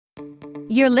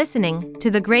You're listening to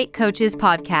the Great Coaches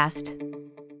Podcast.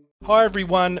 Hi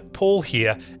everyone, Paul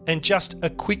here, and just a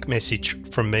quick message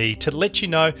from me to let you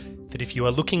know that if you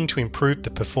are looking to improve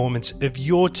the performance of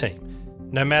your team,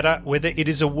 no matter whether it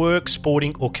is a work,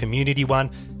 sporting or community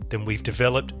one, then we've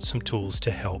developed some tools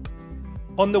to help.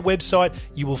 On the website,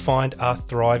 you will find our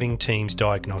Thriving Teams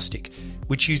Diagnostic,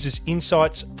 which uses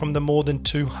insights from the more than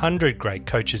 200 great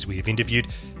coaches we have interviewed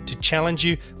to challenge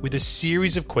you with a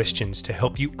series of questions to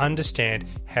help you understand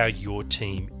how your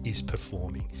team is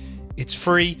performing. It's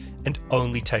free and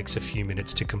only takes a few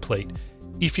minutes to complete.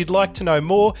 If you'd like to know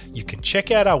more, you can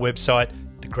check out our website,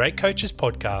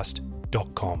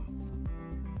 thegreatcoachespodcast.com.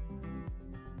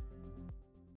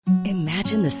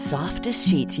 Imagine the softest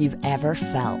sheets you've ever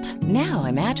felt. Now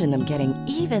imagine them getting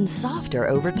even softer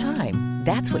over time.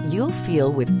 That's what you'll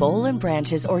feel with Boll &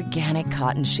 Branch's organic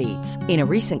cotton sheets. In a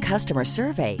recent customer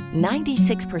survey,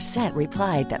 96%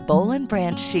 replied that Boll &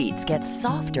 Branch sheets get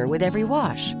softer with every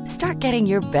wash. Start getting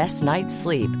your best night's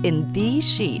sleep in these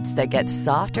sheets that get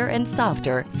softer and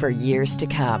softer for years to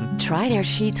come. Try their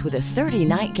sheets with a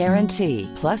 30-night guarantee.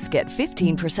 Plus, get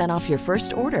 15% off your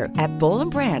first order at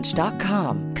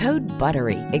bollandbranch.com. Code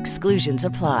BUTTERY. Exclusions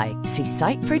apply. See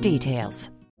site for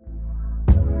details.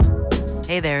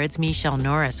 Hey there, it's Michelle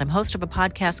Norris. I'm host of a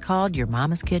podcast called Your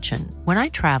Mama's Kitchen. When I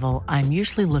travel, I'm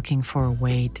usually looking for a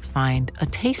way to find a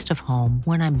taste of home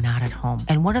when I'm not at home.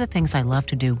 And one of the things I love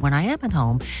to do when I am at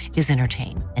home is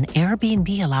entertain. And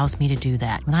Airbnb allows me to do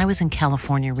that. When I was in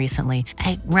California recently,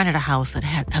 I rented a house that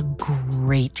had a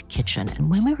great kitchen. And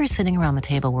when we were sitting around the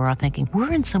table, we were all thinking,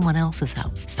 we're in someone else's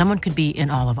house. Someone could be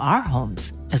in all of our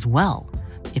homes as well.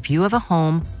 If you have a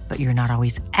home, but you're not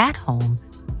always at home,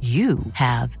 you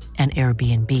have an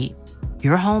Airbnb.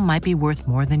 Your home might be worth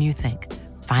more than you think.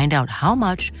 Find out how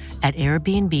much at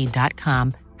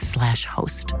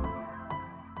airbnb.com/host.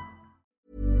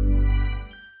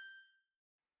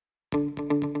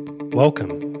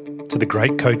 Welcome to the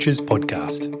Great Coaches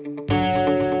Podcast.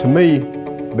 To me,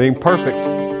 being perfect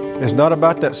is not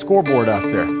about that scoreboard out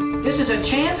there. This is a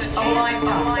chance of a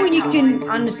lifetime. When you can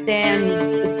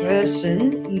understand the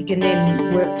person, you can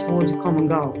then work towards a common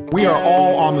goal. We are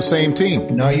all on the same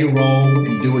team. Know your role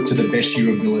and do it to the best of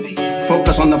your ability.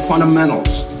 Focus on the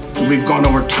fundamentals. We've gone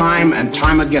over time and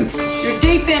time again. Your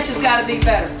defense has got to be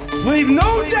better. Leave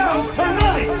no doubt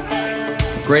tonight.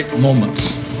 Great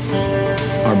moments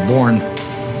are born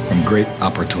from great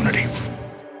opportunity.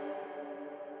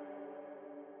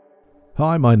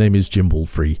 Hi, my name is Jim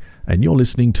Wolfrey, and you're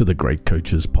listening to the Great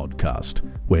Coaches Podcast,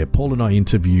 where Paul and I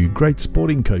interview great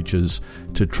sporting coaches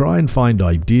to try and find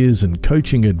ideas and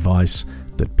coaching advice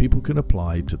that people can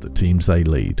apply to the teams they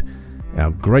lead.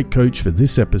 Our great coach for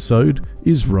this episode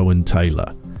is Rohan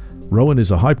Taylor. Rohan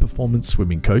is a high-performance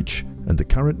swimming coach and the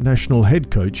current national head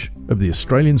coach of the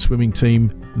Australian swimming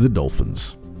team, the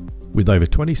Dolphins. With over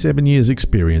 27 years'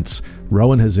 experience,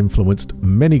 Rohan has influenced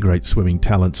many great swimming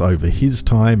talents over his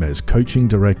time as coaching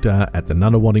director at the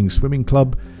Nunawading Swimming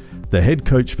Club, the head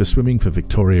coach for swimming for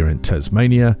Victoria and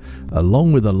Tasmania,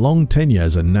 along with a long tenure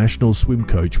as a national swim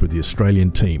coach with the Australian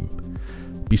team.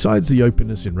 Besides the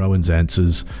openness in Rohan's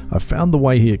answers, I found the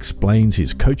way he explains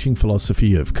his coaching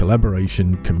philosophy of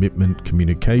collaboration, commitment,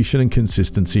 communication and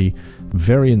consistency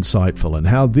very insightful, and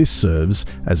how this serves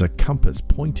as a compass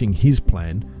pointing his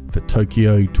plan for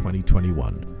Tokyo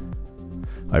 2021.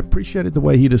 I appreciated the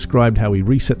way he described how he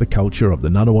reset the culture of the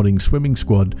Nunawading swimming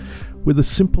squad with a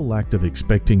simple act of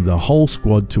expecting the whole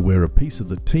squad to wear a piece of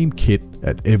the team kit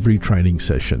at every training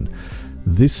session.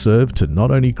 This served to not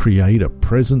only create a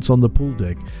presence on the pool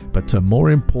deck, but to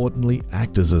more importantly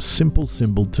act as a simple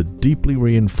symbol to deeply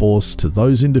reinforce to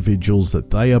those individuals that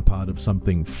they are part of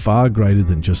something far greater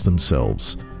than just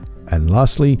themselves. And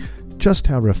lastly, just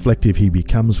how reflective he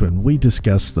becomes when we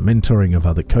discuss the mentoring of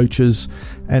other coaches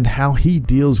and how he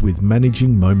deals with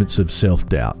managing moments of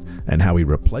self-doubt and how he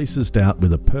replaces doubt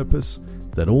with a purpose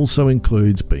that also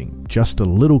includes being just a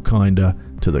little kinder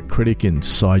to the critic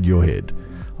inside your head.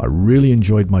 I really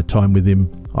enjoyed my time with him.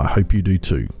 I hope you do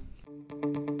too.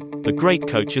 The Great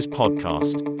Coaches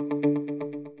Podcast.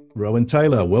 Rohan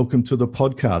Taylor, welcome to the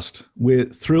podcast. We're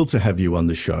thrilled to have you on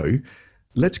the show.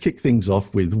 Let's kick things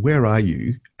off with where are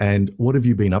you and what have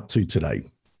you been up to today?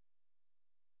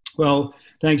 Well,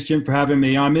 thanks, Jim, for having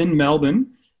me. I'm in Melbourne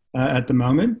at the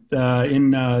moment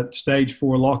in stage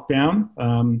 4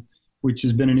 lockdown, which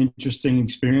has been an interesting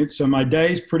experience. So my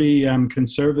day is pretty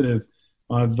conservative.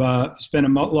 I've spent a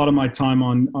lot of my time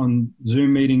on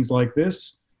Zoom meetings like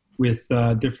this with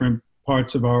different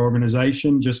parts of our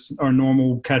organization, just our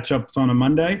normal catch-ups on a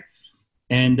Monday.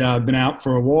 And I've been out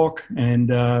for a walk, and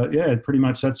pretty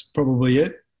much that's probably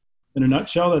it. In a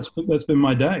nutshell, that's been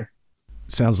my day.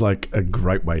 Sounds like a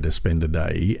great way to spend a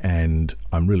day, and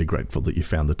I'm really grateful that you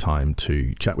found the time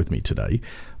to chat with me today.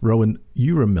 Rohan,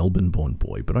 you're a Melbourne-born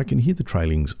boy, but I can hear the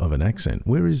trailings of an accent.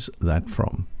 Where is that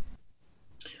from?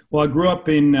 Well, I grew up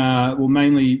in,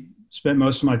 mainly spent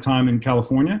most of my time in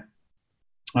California.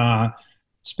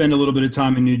 Spent a little bit of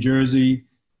time in New Jersey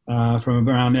from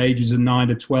around ages of 9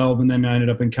 to 12, and then I ended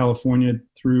up in California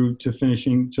through to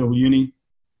finishing till uni.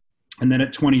 And then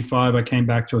at 25, I came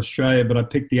back to Australia, but I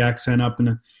picked the accent up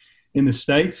in the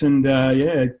States, and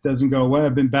it doesn't go away.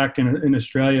 I've been back in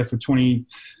Australia for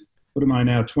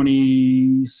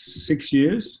 26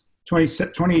 years,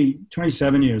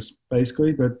 27 years,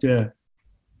 basically. But yeah.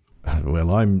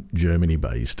 Well, I'm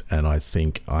Germany-based, and I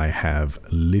think I have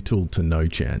little to no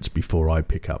chance before I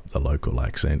pick up the local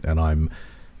accent, and I'm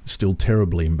still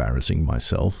terribly embarrassing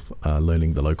myself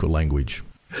learning the local language.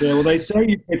 Yeah, well, they say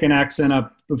you pick an accent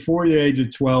up before the age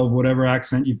of 12. Whatever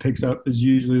accent you pick up is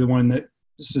usually the one that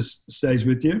stays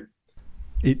with you.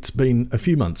 It's been a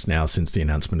few months now since the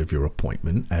announcement of your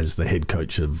appointment as the head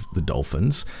coach of the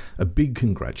Dolphins. A big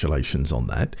congratulations on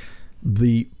that.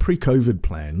 The pre-COVID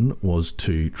plan was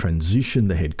to transition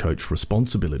the head coach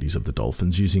responsibilities of the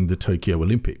Dolphins using the Tokyo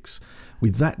Olympics.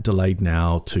 With that delayed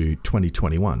now to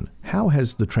 2021, how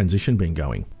has the transition been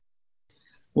going?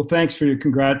 Well, thanks for your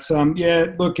congrats.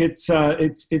 Look, it's a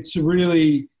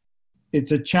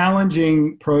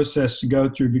challenging process to go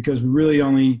through because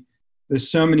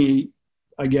there's so many,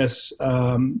 I guess,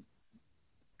 kind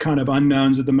of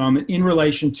unknowns at the moment in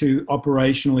relation to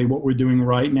operationally what we're doing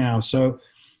right now. So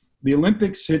the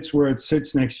Olympics sits where it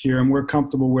sits next year, and we're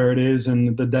comfortable where it is,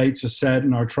 and the dates are set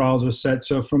and our trials are set.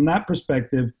 So from that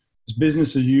perspective, it's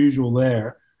business as usual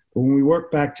there. But when we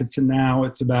work back to now,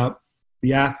 it's about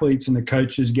the athletes and the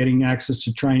coaches getting access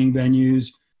to training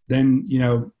venues. Then,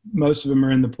 most of them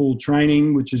are in the pool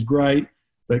training, which is great,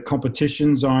 but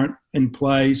competitions aren't in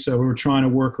play. So we're trying to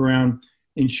work around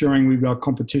ensuring we've got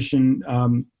competition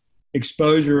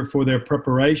exposure for their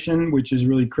preparation, which is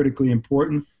really critically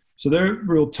important. So they're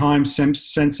real time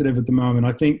sensitive at the moment.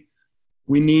 I think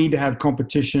we need to have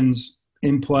competitions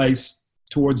in place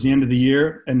towards the end of the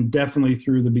year and definitely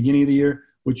through the beginning of the year,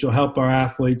 which will help our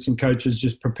athletes and coaches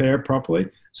just prepare properly.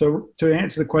 So to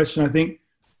answer the question, I think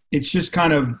it's just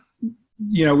kind of,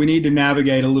 we need to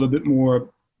navigate a little bit more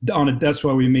on it. That's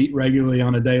why we meet regularly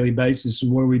on a daily basis.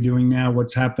 What are we doing now?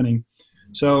 What's happening?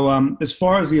 So as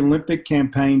far as the Olympic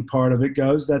campaign part of it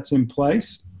goes, that's in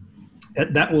place.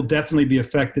 That will definitely be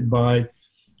affected by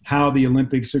how the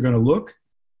Olympics are going to look.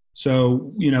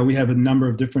 So, we have a number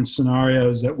of different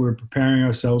scenarios that we're preparing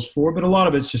ourselves for, but a lot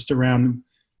of it's just around,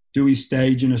 do we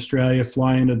stage in Australia,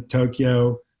 fly into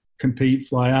Tokyo, compete,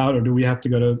 fly out, or do we have to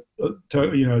go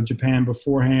to Japan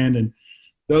beforehand? And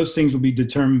those things will be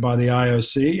determined by the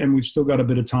IOC, and we've still got a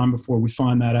bit of time before we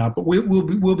find that out. But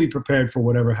we'll be prepared for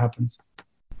whatever happens.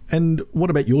 And what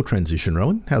about your transition,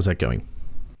 Rohan? How's that going?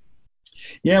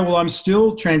 Yeah, well, I'm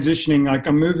still transitioning. Like,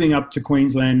 I'm moving up to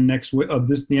Queensland next week.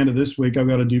 The end of this week, I've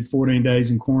got to do 14 days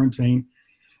in quarantine,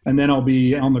 and then I'll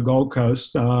be on the Gold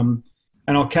Coast. And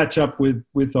I'll catch up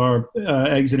with our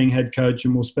exiting head coach,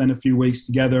 and we'll spend a few weeks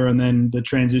together. And then the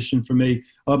transition for me,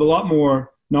 I'll have a lot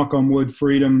more, knock on wood,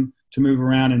 freedom to move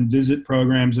around and visit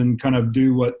programs and kind of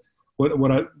do what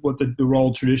the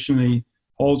role traditionally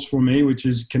holds for me, which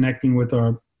is connecting with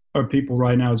our people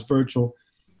right now. It's virtual.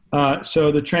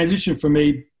 So the transition for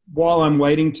me, while I'm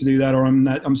waiting to do that,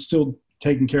 I'm still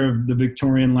taking care of the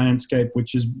Victorian landscape,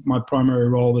 which is my primary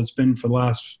role that's been for the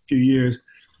last few years.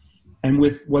 And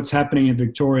with what's happening in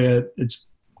Victoria, it's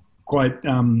quite,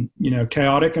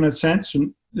 chaotic in a sense.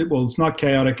 Well, it's not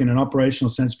chaotic in an operational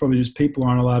sense. Probably just people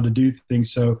aren't allowed to do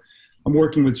things. So I'm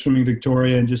working with Swimming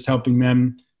Victoria and just helping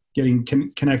them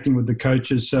connecting with the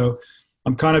coaches. So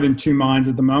I'm kind of in two minds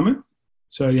at the moment.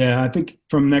 So, yeah, I think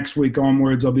from next week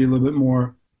onwards, I'll be a little bit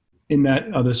more in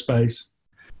that other space.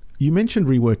 You mentioned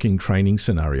reworking training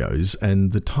scenarios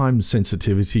and the time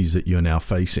sensitivities that you're now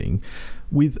facing.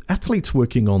 With athletes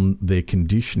working on their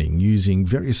conditioning using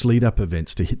various lead-up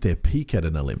events to hit their peak at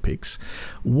an Olympics,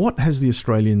 what has the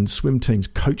Australian swim team's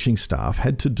coaching staff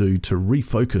had to do to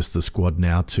refocus the squad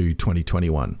now to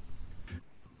 2021?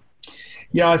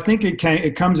 Yeah, I think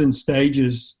it comes in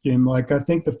stages, Jim. Like, I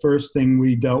think the first thing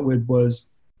we dealt with was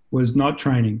not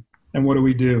training. And what do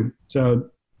we do? So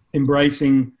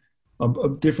embracing a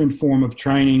different form of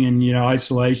training and,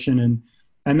 isolation.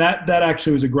 And that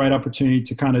actually was a great opportunity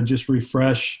to kind of just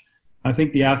refresh. I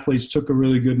think the athletes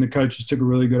and the coaches took a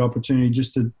really good opportunity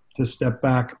just to step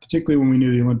back, particularly when we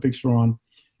knew the Olympics were on.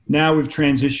 Now we've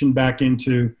transitioned back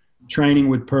into training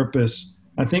with purpose.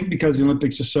 I think because the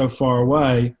Olympics are so far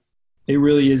away, it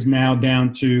really is now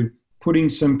down to putting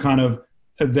some kind of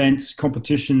events,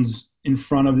 competitions in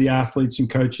front of the athletes and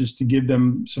coaches to give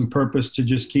them some purpose to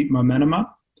just keep momentum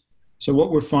up. So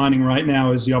what we're finding right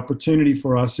now is the opportunity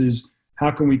for us is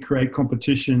how can we create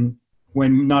competition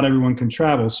when not everyone can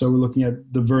travel? So we're looking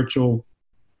at the virtual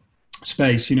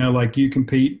space, like you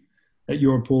compete at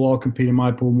your pool, I'll compete in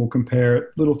my pool, and we'll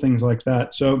compare little things like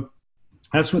that. So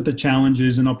that's what the challenge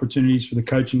is and opportunities for the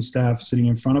coaching staff sitting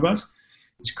in front of us.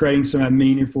 It's creating some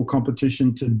meaningful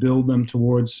competition to build them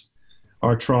towards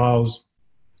our trials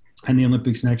and the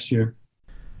Olympics next year.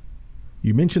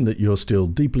 You mentioned that you're still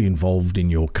deeply involved in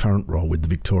your current role with the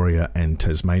Victoria and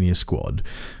Tasmania squad.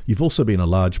 You've also been a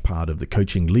large part of the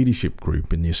coaching leadership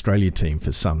group in the Australia team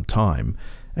for some time,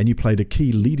 and you played a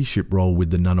key leadership role with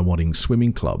the Nunawading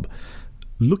Swimming Club.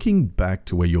 Looking back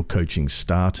to where your coaching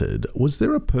started, was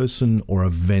there a person or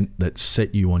event that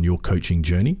set you on your coaching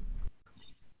journey?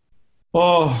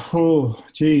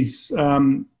 Geez.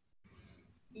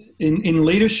 In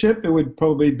leadership, it would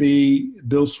probably be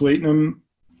Bill Sweetenham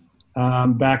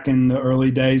back in the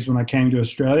early days when I came to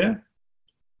Australia.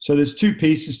 So there's two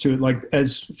pieces to it. Like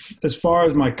as far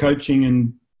as my coaching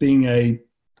and being a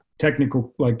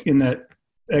technical, like in that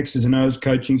X's and O's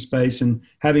coaching space and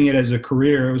having it as a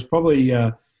career, it was probably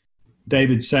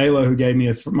David Saylor who gave me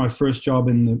my first job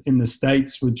in the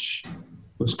States, which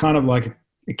was kind of like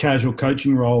a casual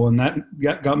coaching role, and that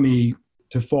got me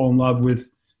to fall in love with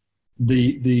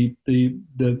the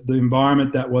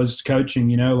environment that was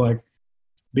coaching. Like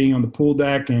being on the pool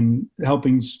deck and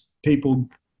helping people,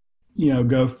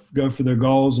 go for their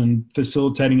goals and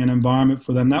facilitating an environment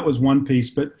for them. That was one piece.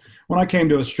 But when I came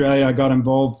to Australia, I got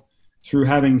involved through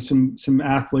having some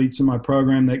athletes in my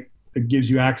program that gives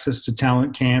you access to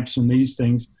talent camps and these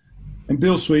things. And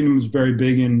Bill Sweetenham was very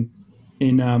big in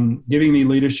giving me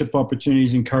leadership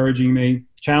opportunities, encouraging me,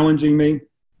 challenging me.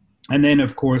 And then,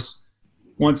 of course,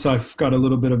 once I've got a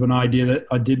little bit of an idea that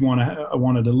I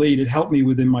wanted to lead, it helped me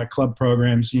within my club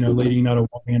programs, leading Nunawading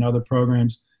and other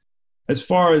programs. As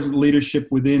far as leadership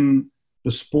within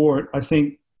the sport, I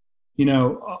think,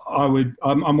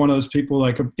 I'm one of those people,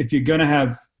 like, if you're going to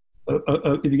have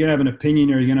an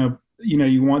opinion or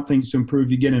you want things to improve,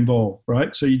 you get involved,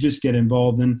 right? So you just get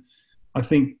involved. And I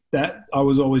think that I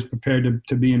was always prepared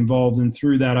to be involved. And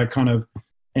through that, I kind of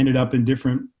ended up in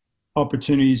different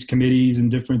opportunities, committees, and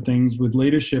different things with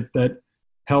leadership that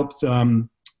helped,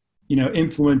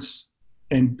 influence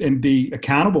and be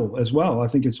accountable as well. I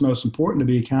think it's most important to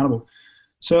be accountable.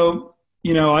 So,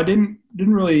 I didn't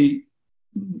really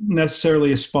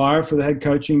necessarily aspire for the head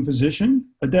coaching position.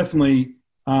 I definitely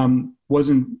thought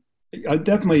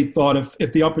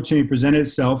if the opportunity presented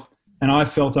itself and I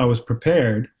felt I was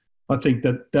prepared, I think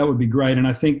that would be great. And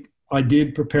I think I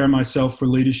did prepare myself for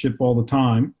leadership all the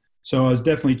time. So I was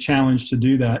definitely challenged to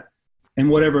do that, in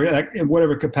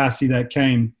whatever capacity that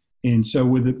came in. So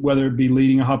whether it be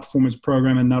leading a high performance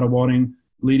program in Nunawading,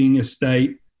 leading a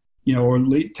state, or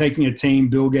taking a team.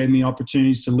 Bill gave me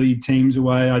opportunities to lead teams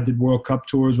away. I did World Cup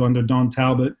tours under Don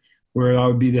Talbot, where I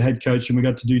would be the head coach, and we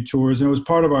got to do tours, and it was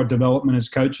part of our development as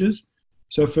coaches.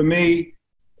 So for me,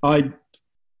 I,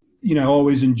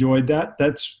 always enjoyed that.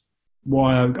 That's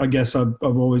why I guess I've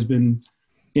always been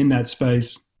in that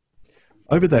space.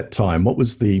 Over that time, what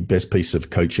was the best piece of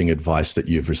coaching advice that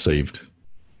you've received?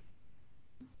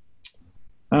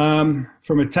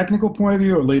 From a technical point of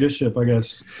view or leadership, I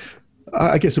guess?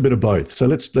 I guess a bit of both. So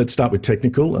let's start with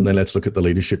technical, and then let's look at the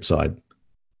leadership side.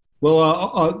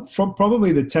 Well, from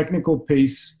probably the technical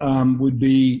piece would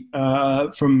be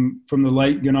from the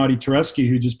late Gennady Teresky,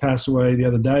 who just passed away the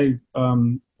other day.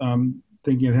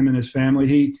 Thinking of him and his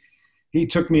family, he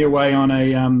took me away on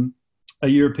a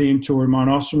European tour, Mare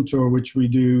Nostrum tour, which we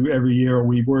do every year, or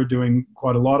we were doing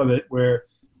quite a lot of it, where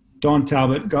Don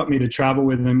Talbot got me to travel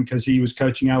with him because he was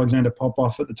coaching Alexander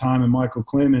Popov at the time and Michael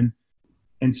Klim,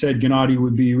 and said Gennady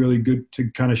would be really good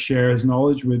to kind of share his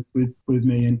knowledge with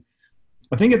me. And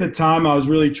I think at the time I was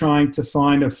really trying to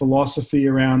find a philosophy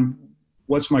around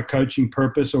what's my coaching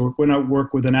purpose, or when I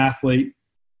work with an athlete,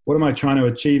 what am I trying to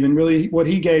achieve? And really what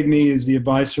he gave me is the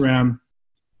advice around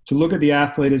to look at the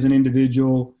athlete as an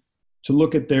individual, to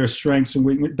look at their strengths and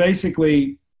weaknesses.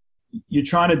 Basically, you're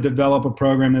trying to develop a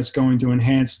program that's going to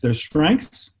enhance their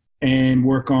strengths and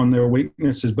work on their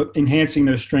weaknesses, but enhancing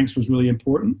their strengths was really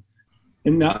important.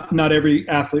 And not every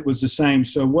athlete was the same.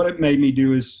 So what it made me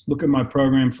do is look at my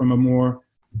program from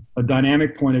a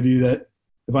dynamic point of view, that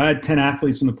if I had 10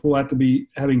 athletes in the pool, I have to be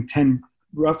having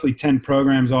roughly 10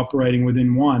 programs operating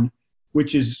within one,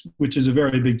 which is a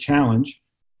very big challenge.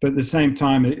 But at the same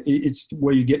time, it's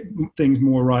where you get things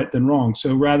more right than wrong.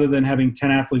 So rather than having 10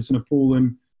 athletes in a pool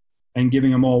and giving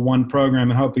them all one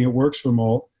program and hoping it works for them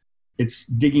all, it's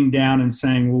digging down and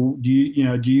saying, well, do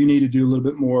you need to do a little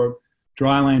bit more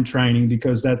dryland training,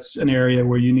 because that's an area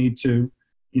where you need to,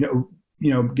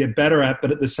 get better at,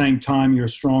 but at the same time you're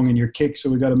strong in your kick, so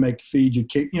we got to feed your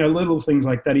kick, little things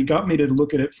like that. He got me to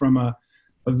look at it from a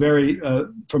very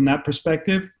from that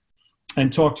perspective,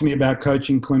 and talk to me about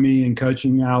coaching Clemmy and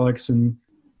coaching Alex and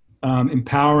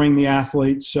empowering the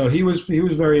athletes. So he was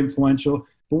very influential.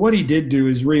 But what he did do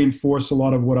is reinforce a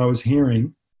lot of what I was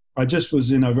hearing. I just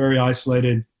was in a very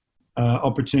isolated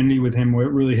opportunity with him where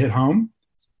it really hit home.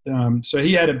 So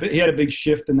he had a big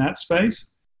shift in that space.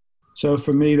 So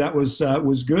for me, that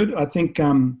was good. I think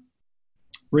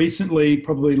recently,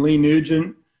 probably Lee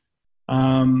Nugent,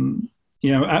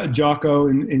 Jocko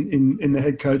in the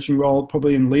head coaching role,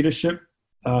 probably in leadership,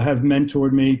 have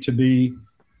mentored me to be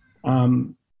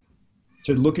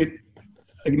to look at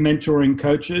mentoring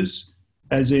coaches,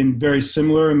 as in very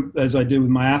similar as I did with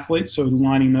my athletes. So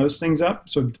lining those things up.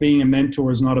 So being a mentor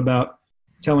is not about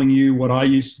telling you what I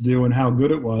used to do and how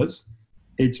good it was.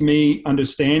 It's me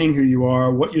understanding who you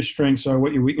are, what your strengths are,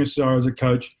 what your weaknesses are as a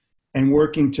coach, and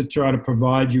working to try to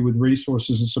provide you with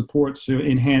resources and support to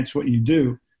enhance what you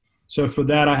do. So for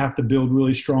that, I have to build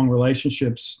really strong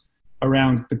relationships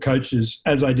around the coaches,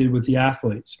 as I did with the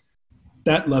athletes.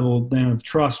 That level then of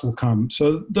trust will come.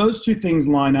 So those two things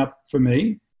line up for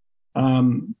me.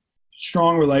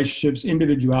 Strong relationships,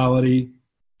 individuality,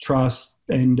 trust,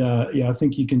 and I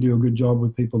think you can do a good job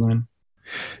with people then.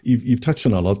 You've touched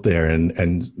on a lot there,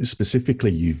 and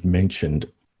specifically you've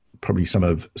mentioned probably some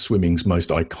of swimming's most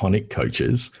iconic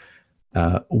coaches.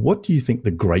 What do you think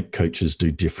the great coaches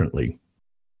do differently?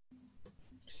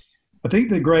 I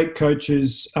think the great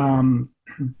coaches,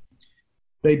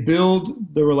 they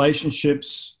build the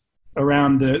relationships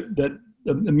around the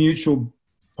mutual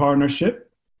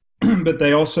partnership, but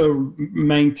they also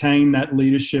maintain that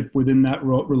leadership within that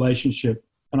relationship.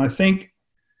 And I think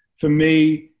for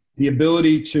me, the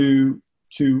ability to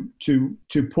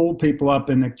pull people up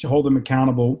and to hold them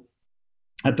accountable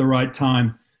at the right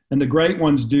time, and the great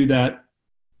ones do that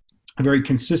very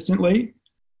consistently,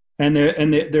 and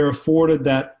they're afforded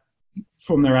that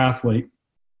from their athlete.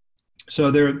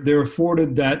 So they're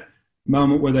afforded that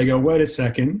moment where they go, wait a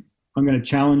second, I'm going to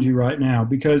challenge you right now.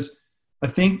 Because I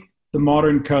think the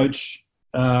modern coach,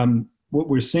 what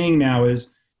we're seeing now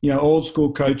is, old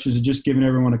school coaches are just giving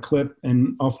everyone a clip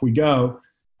and off we go.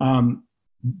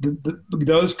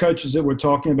 Those coaches that we're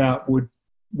talking about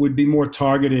would be more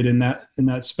targeted in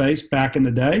that space back in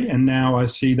the day. And now I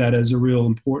see that as a real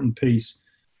important piece.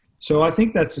 So I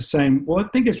think that's the same. Well, I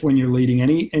think it's when you're leading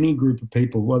any group of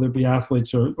people, whether it be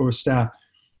athletes or staff,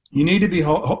 you need to be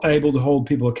able to hold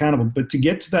people accountable. But to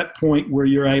get to that point where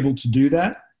you're able to do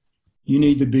that, you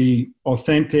need to be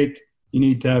authentic. You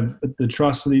need to have the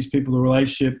trust of these people, the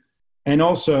relationship. And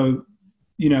also,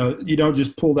 you don't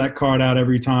just pull that card out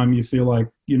every time you feel like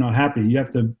you're not happy. You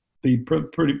have to be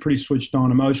pretty switched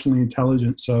on, emotionally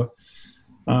intelligent. So,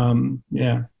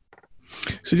 yeah.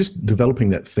 So just developing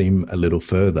that theme a little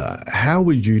further, how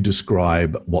would you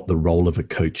describe what the role of a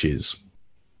coach is?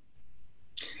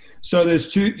 So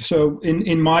there's two. So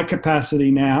in my capacity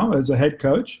now as a head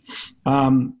coach,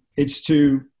 it's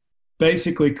to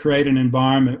basically create an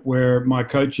environment where my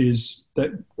coaches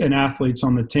and athletes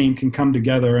on the team can come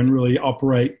together and really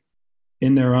operate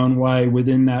in their own way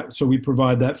within that. So we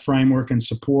provide that framework and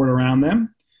support around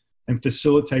them and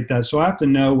facilitate that. So I have to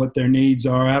know what their needs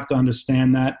are. I have to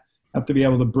understand that. I have to be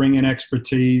able to bring in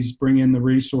expertise, bring in the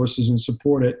resources and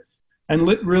support it, and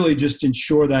really just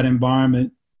ensure that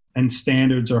environment and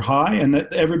standards are high and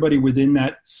that everybody within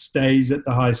that stays at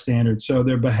the high standard. So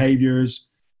their behaviors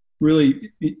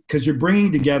really, because you're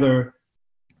bringing together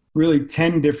really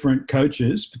 10 different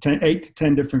coaches, 8 to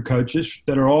 10 different coaches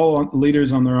that are all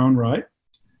leaders on their own right.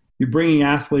 You're bringing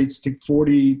athletes to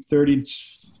 40,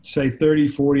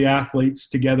 40 athletes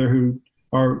together who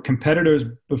are competitors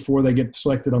before they get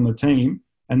selected on the team,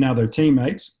 and now they're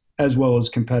teammates as well as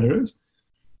competitors.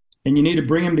 And you need to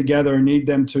bring them together and need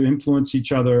them to influence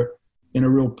each other in a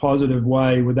real positive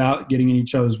way without getting in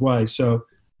each other's way. So,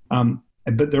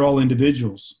 but they're all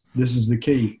individuals. This is the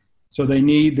key. So they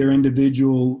need their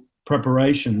individual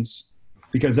preparations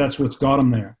because that's what's got them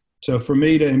there. So for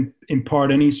me to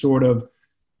impart any sort of,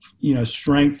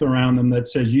 strength around them that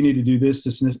says you need to do this,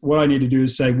 this, and this, what I need to do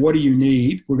is say, what do you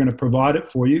need? We're going to provide it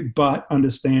for you, but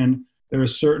understand there are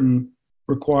certain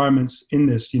requirements in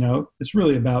this. It's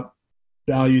really about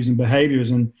values and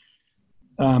behaviors. And,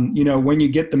 when you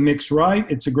get the mix right,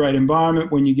 it's a great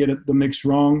environment. When you get the mix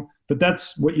wrong, but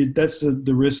that's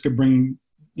the risk of bringing,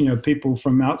 people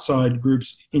from outside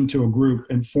groups into a group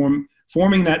and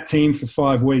forming that team for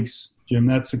 5 weeks, Jim.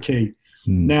 That's the key.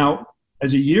 Now,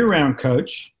 as a year-round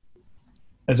coach,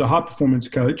 as a high performance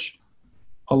coach,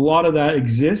 a lot of that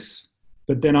exists,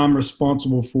 but then I'm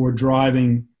responsible for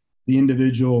driving the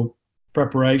individual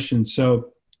preparation. So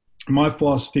my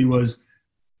philosophy was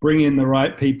bring in the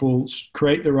right people,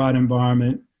 create the right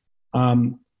environment,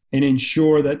 and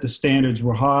ensure that the standards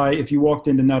were high. If you walked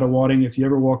into Nuttawading, if you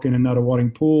ever walk in a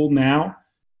Nuttawading pool now,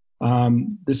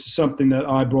 this is something that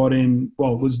I brought in,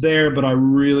 well, it was there, but I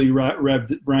really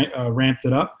ramped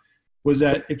it up, was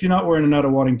that if you're not wearing a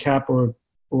Nuttawading cap or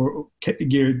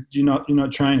gear, you're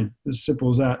not training. As simple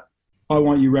as that. I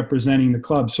want you representing the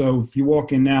club. So if you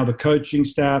walk in now, the coaching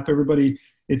staff, everybody,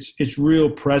 it's real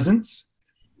presence.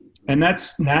 And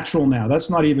that's natural now. That's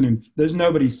not even, there's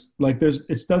nobody's like,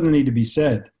 it doesn't need to be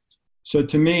said. So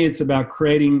to me, it's about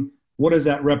creating, what does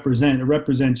that represent? It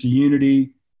represents a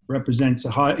unity, represents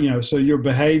a high, so your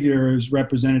behavior is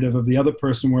representative of the other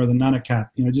person wearing the nunna cap,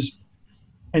 and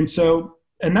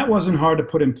that wasn't hard to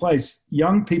put in place.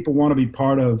 Young people want to be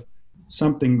part of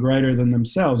something greater than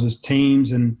themselves as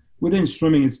teams, and within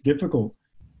swimming, it's difficult.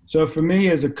 So for me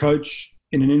as a coach,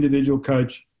 and an individual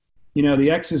coach, the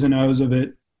X's and O's of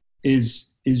it is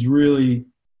really,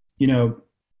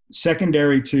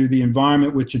 secondary to the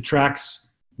environment which attracts,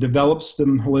 develops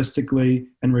them holistically,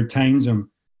 and retains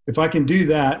them. If I can do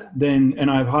that, then,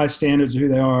 and I have high standards of who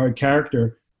they are and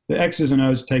character, the X's and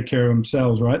O's take care of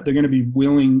themselves, right? They're going to be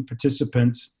willing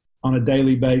participants on a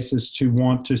daily basis to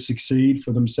want to succeed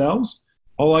for themselves.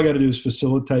 All I got to do is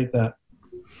facilitate that.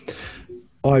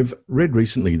 I've read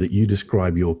recently that you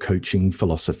describe your coaching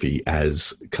philosophy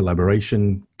as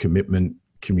collaboration, commitment,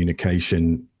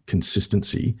 communication,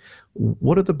 consistency.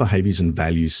 What are the behaviors and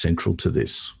values central to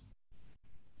this?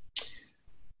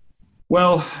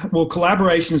 Well,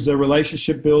 collaboration is the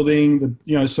relationship building.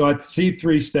 So I see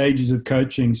 3 stages of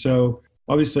coaching. So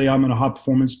obviously, I'm in a high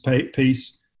performance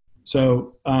piece.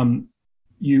 So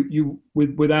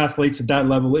with athletes at that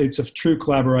level, it's a true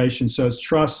collaboration. So it's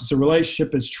trust. It's a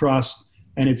relationship. It's trust,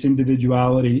 and it's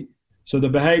individuality. So the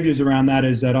behaviors around that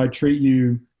is that I treat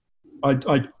you.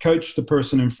 I coach the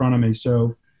person in front of me.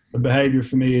 So the behavior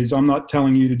for me is I'm not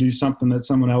telling you to do something that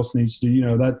someone else needs to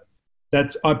do.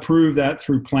 I prove that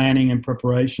through planning and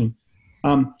preparation.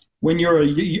 When you're a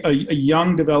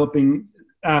young developing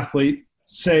athlete,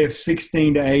 say a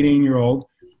 16 to 18-year-old,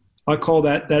 I call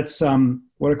that's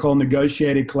what I call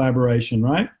negotiated collaboration,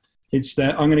 right? It's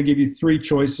that I'm going to give you 3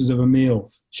 choices of a meal: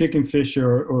 chicken, fish,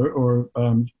 or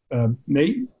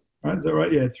meat. Right? Is that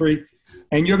right? Yeah, 3.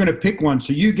 And you're going to pick one.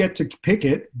 So you get to pick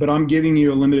it, but I'm giving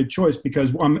you a limited choice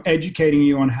because I'm educating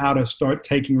you on how to start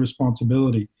taking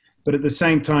responsibility. But at the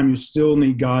same time, you still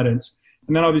need guidance.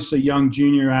 And then obviously young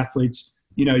junior athletes,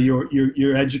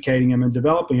 you're educating them and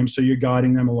developing them, so you're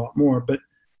guiding them a lot more. But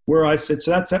where I sit,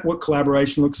 so that's what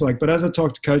collaboration looks like. But as I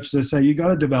talk to coaches, I say, you got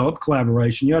to develop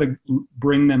collaboration. You got to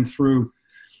bring them through.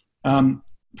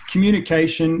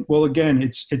 Communication, well, again,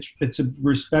 it's a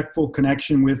respectful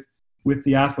connection with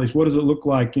the athletes. What does it look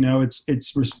like?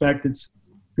 It's respect. It's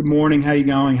good morning, how you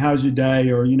going? How's your day?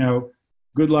 Or,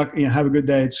 good luck, have a good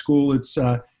day at school. It's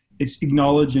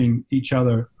acknowledging each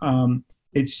other.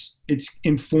 It's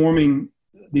informing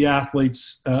the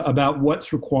athletes about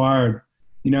what's required.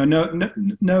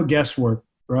 No guesswork,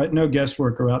 right? No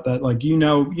guesswork about that. Like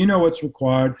what's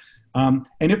required. And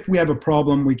if we have a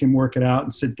problem, we can work it out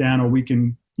and sit down, or we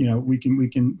can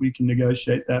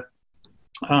negotiate that.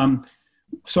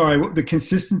 Sorry, the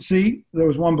consistency. There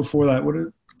was one before that. What is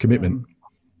it? Commitment.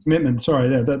 Commitment. Sorry,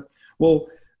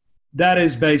 that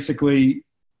is basically.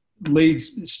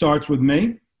 Starts with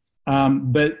me,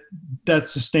 but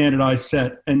that's the standard I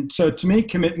set. And so to me,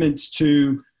 commitments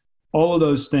to all of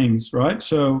those things, right?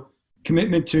 So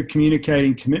commitment to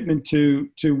communicating, commitment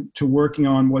to working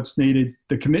on what's needed,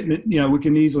 the commitment, we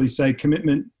can easily say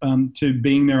commitment to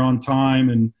being there on time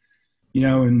and,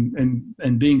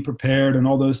 and being prepared and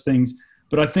all those things.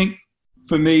 But I think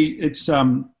for me, it's,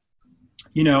 Bill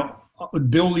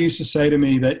used to say to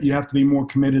me that you have to be more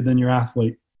committed than your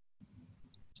athlete.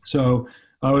 So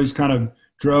I always kind of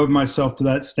drove myself to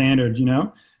that standard,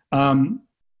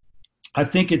 I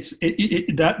think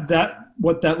that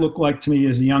what that looked like to me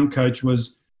as a young coach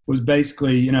was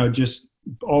basically, just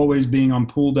always being on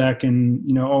pool deck and,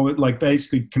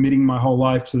 basically committing my whole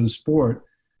life to the sport.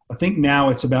 I think now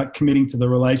it's about committing to the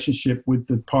relationship with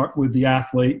the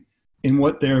athlete and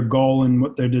what their goal and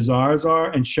what their desires are,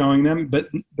 and showing them, but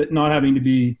not having to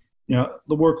be, the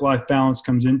work-life balance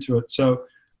comes into it. So,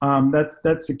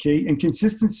 that's the key. And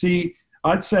consistency,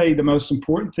 I'd say the most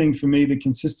important thing for me, the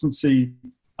consistency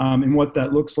and what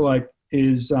that looks like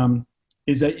is that,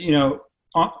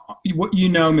 what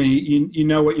me, you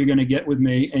know what you're going to get with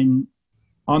me, and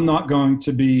I'm not going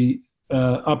to be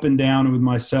up and down with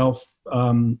myself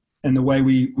and the way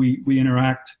we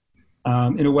interact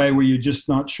in a way where you're just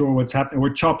not sure what's happening.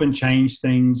 We're chop and change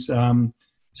things.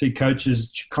 See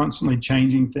coaches constantly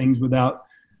changing things without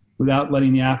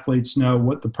letting the athletes know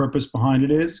what the purpose behind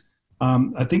it is.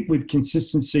 I think with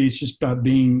consistency, it's just about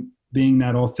being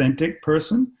that authentic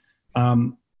person.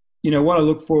 What I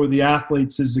look for with the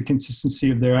athletes is the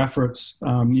consistency of their efforts.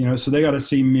 So they got to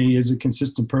see me as a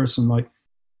consistent person. Like,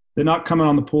 they're not coming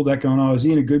on the pool deck going, oh, is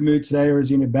he in a good mood today or is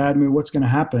he in a bad mood? What's going to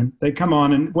happen? They come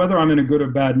on, and whether I'm in a good or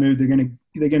bad mood, they're going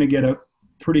to get a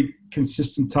pretty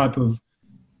consistent type of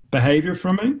behavior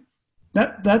from me.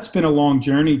 That's been a long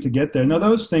journey to get there. Now,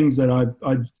 those things that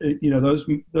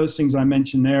those things I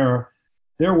mentioned they're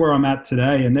where I'm at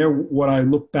today, and they're what I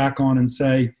look back on and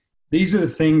say, these are the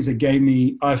things that gave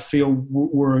me, I feel,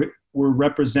 were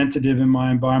representative in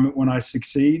my environment when I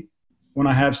succeed, when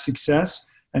I have success.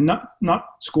 And not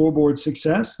scoreboard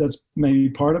success, that's maybe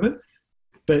part of it.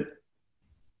 But,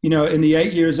 in the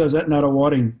 8 years I was at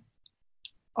Nuttawading,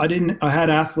 I had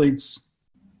athletes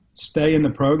stay in the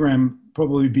program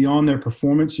probably beyond their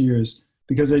performance years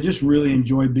because they just really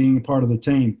enjoyed being a part of the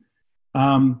team.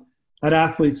 I had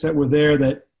athletes that were there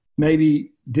that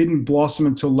maybe didn't blossom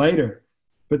until later,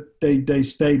 but they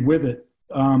stayed with it.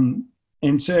 And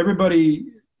so everybody,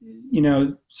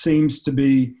 seems to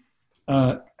be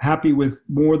happy with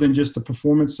more than just the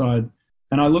performance side.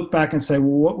 And I look back and say, well,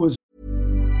 what was...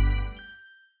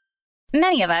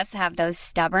 Many of us have those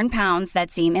stubborn pounds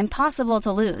that seem impossible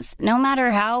to lose, no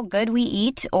matter how good we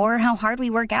eat or how hard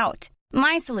we work out.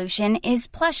 My solution is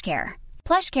PlushCare.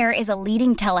 PlushCare is a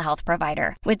leading telehealth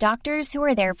provider with doctors who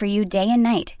are there for you day and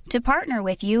night to partner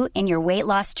with you in your weight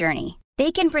loss journey.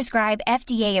 They can prescribe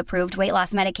FDA-approved weight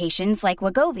loss medications like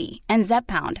Wegovy and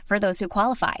Zepbound for those who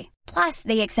qualify. Plus,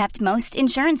 they accept most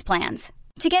insurance plans.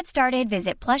 To get started,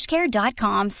 visit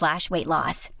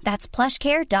plushcare.com/weightloss. That's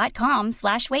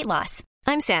plushcare.com/weightloss.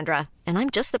 I'm Sandra, and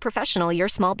I'm just the professional your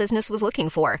small business was looking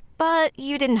for. But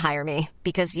you didn't hire me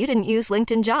because you didn't use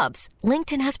LinkedIn Jobs.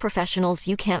 LinkedIn has professionals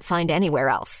you can't find anywhere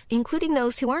else, including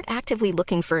those who aren't actively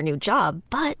looking for a new job,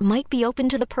 but might be open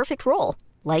to the perfect role,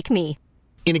 like me.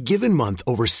 In a given month,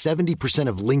 over 70%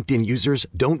 of LinkedIn users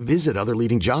don't visit other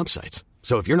leading job sites.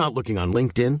 So if you're not looking on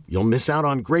LinkedIn, you'll miss out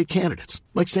on great candidates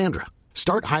like Sandra.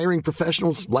 Start hiring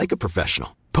professionals like a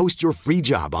professional. Post your free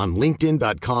job on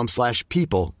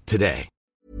linkedin.com/people today.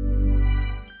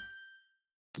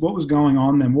 What was going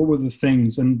on then? What were the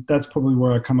things? And that's probably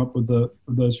where I come up with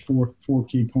those four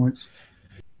key points.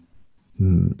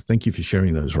 Thank you for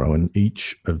sharing those, Rohan.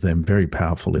 Each of them very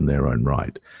powerful in their own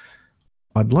right.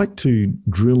 I'd like to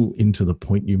drill into the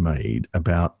point you made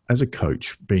about, as a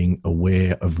coach, being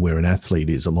aware of where an athlete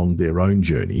is along their own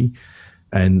journey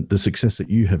and the success that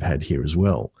you have had here as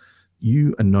well.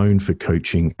 You are known for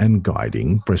coaching and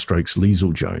guiding breaststroke's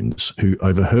Liesl Jones, who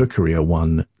over her career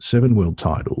won 7 world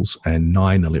titles and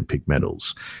 9 Olympic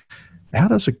medals. How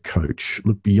does a coach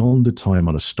look beyond the time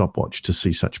on a stopwatch to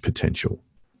see such potential?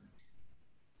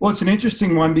 Well, it's an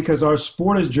interesting one because our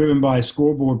sport is driven by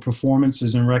scoreboard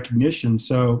performances and recognition.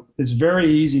 So it's very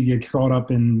easy to get caught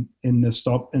up in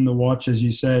the watch, as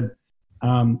you said.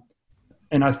 And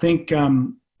I think I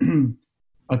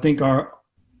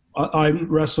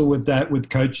wrestle with that with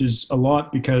coaches a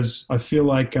lot because I feel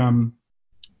like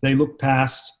they look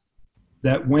past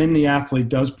that when the athlete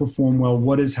does perform well,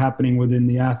 what is happening within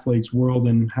the athlete's world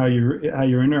and how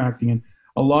you're interacting. And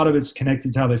a lot of it's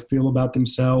connected to how they feel about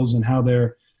themselves and how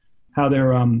they're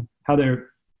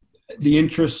the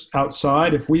interests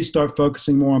outside. If we start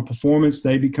focusing more on performance,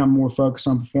 they become more focused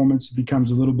on performance. It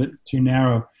becomes a little bit too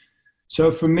narrow.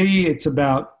 So for me, it's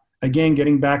about, again,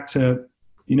 getting back to,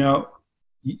 you're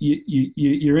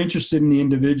interested in the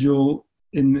individual,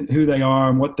 in who they are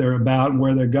and what they're about and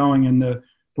where they're going, and they're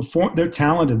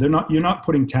talented. You're not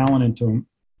putting talent into them.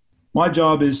 My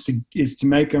job is to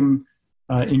make them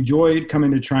enjoy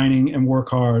coming to training and work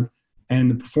hard, and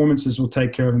the performances will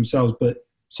take care of themselves. But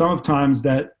sometimes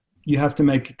that you have to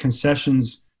make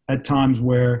concessions at times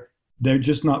where they're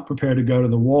just not prepared to go to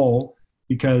the wall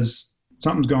because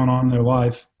something's going on in their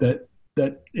life that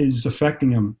is affecting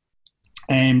them.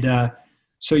 And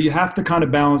so you have to kind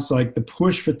of balance like the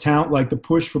push for talent, like the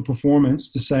push for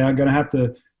performance, to say, I'm going to have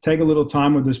to take a little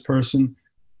time with this person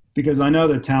because I know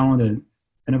they're talented.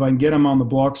 And if I can get them on the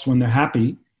blocks when they're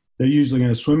happy, they're usually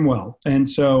going to swim well. And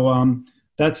so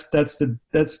that's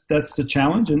the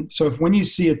challenge. And so when you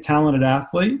see a talented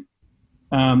athlete,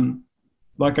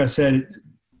 like I said,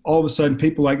 all of a sudden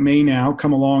people like me now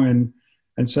come along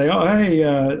and say, oh, hey,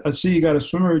 I see you got a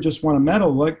swimmer who just won a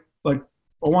medal. Like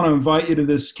I want to invite you to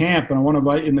this camp, and I want to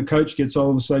invite you, and the coach all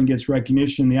of a sudden gets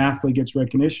recognition, the athlete gets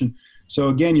recognition. So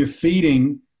again, you're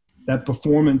feeding that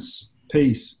performance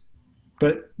piece.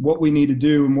 But what we need to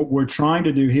do and what we're trying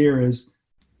to do here is,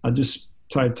 I'll just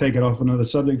try to take it off another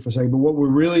subject for a second, but what we're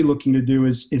really looking to do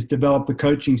is develop the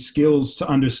coaching skills to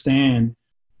understand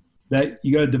that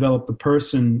you got to develop the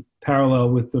person parallel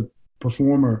with the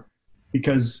performer,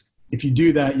 because if you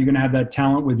do that, you're going to have that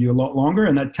talent with you a lot longer,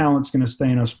 and that talent's going to stay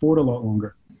in our sport a lot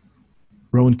longer.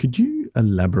 Rohan, could you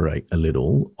elaborate a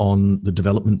little on the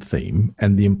development theme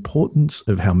and the importance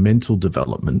of how mental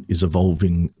development is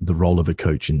evolving the role of a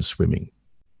coach in swimming?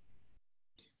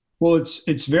 Well,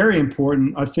 it's very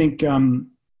important. I think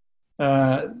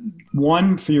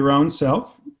one, for your own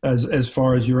self, as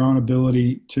far as your own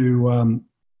ability to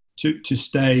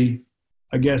stay,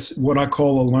 I guess, what I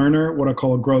call a learner, what I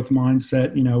call a growth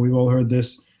mindset. You know, we've all heard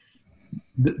this.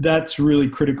 That's really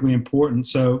critically important.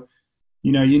 So,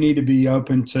 you know, you need to be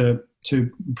open to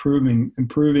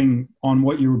improving on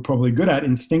what you were probably good at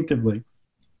instinctively.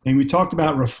 And we talked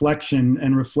about reflection,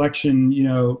 and reflection, you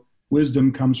know,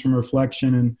 wisdom comes from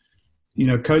reflection. And, you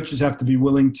know, coaches have to be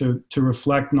willing to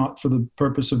reflect, not for the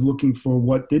purpose of looking for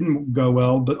what didn't go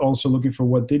well, but also looking for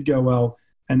what did go well,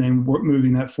 and then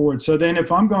moving that forward. So then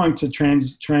if I'm going to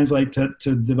translate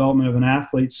to development of an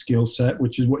athlete's skill set,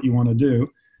 which is what you want to do,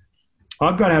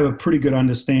 I've got to have a pretty good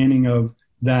understanding of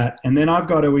that. And then I've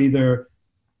got to either,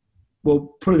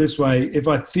 well, put it this way, if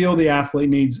I feel the athlete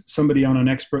needs somebody on an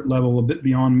expert level a bit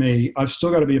beyond me, I've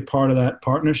still got to be a part of that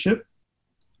partnership.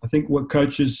 I think what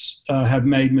coaches have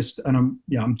made, and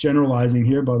I'm generalizing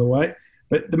here, by the way,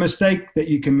 but the mistake that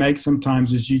you can make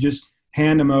sometimes is you just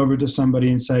hand them over to somebody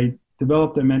and say,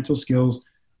 develop their mental skills,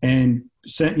 and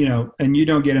and you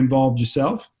don't get involved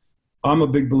yourself. I'm a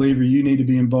big believer you need to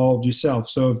be involved yourself.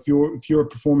 So if you're a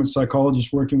performance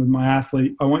psychologist working with my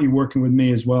athlete, I want you working with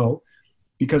me as well,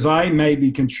 because I may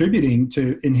be contributing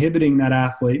to inhibiting that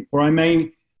athlete, or I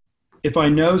may, if I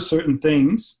know certain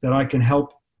things that I can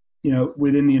help, you know,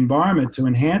 within the environment to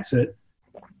enhance it.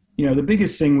 You know, the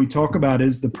biggest thing we talk about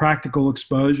is the practical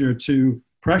exposure to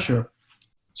pressure.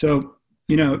 So,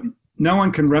 you know, no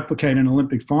one can replicate an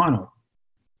Olympic final.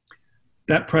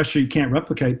 That pressure you can't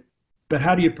replicate. But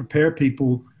how do you prepare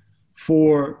people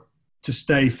to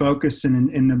stay focused and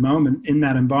in the moment, in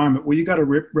that environment? Well, you got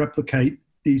to replicate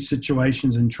these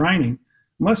situations in training,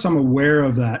 unless I'm aware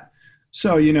of that.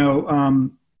 So, you know,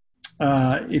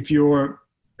 if you're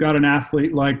got an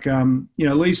athlete like, you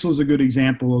know, Liesel's a good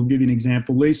example. I'll give you an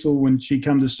example. Liesel, when she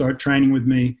come to start training with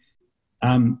me,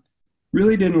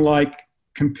 really didn't like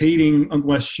competing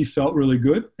unless she felt really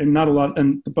good. And not a lot.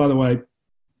 And by the way,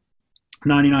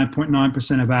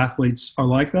 99.9% of athletes are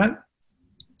like that.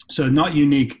 So not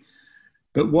unique.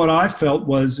 But what I felt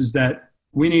is that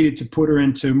we needed to put her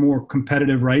into more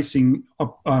competitive racing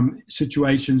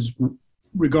situations,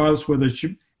 regardless whether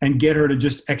she, and get her to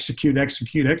just execute.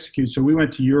 So we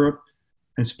went to Europe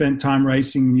and spent time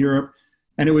racing in Europe.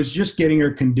 And it was just getting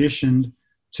her conditioned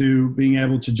to being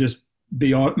able to just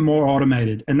be more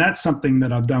automated. And that's something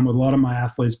that I've done with a lot of my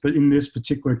athletes. But in this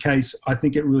particular case, I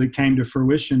think it really came to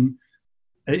fruition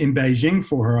in Beijing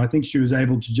for her. I think she was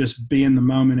able to just be in the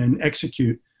moment and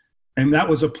execute. And that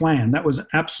was a plan. That was an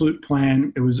absolute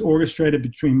plan. It was orchestrated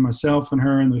between myself and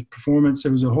her and the performance.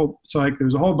 There was a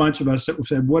whole bunch of us that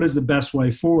said, what is the best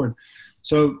way forward?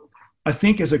 So I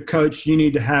think as a coach, you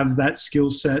need to have that skill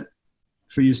set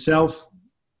for yourself,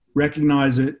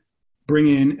 recognize it, bring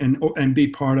in and be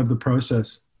part of the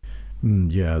process.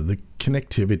 Yeah, the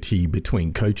connectivity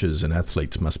between coaches and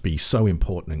athletes must be so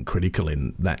important and critical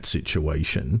in that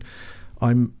situation.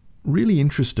 I'm really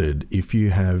interested if you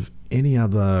have any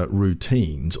other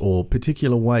routines or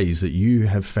particular ways that you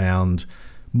have found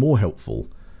more helpful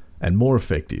and more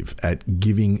effective at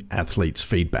giving athletes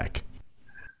feedback.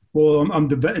 Well,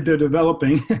 they're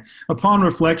developing. Upon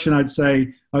reflection, I'd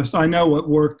say I know what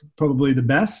worked probably the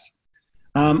best.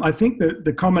 I think that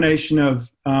the combination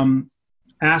of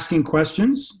asking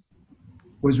questions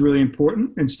was really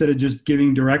important instead of just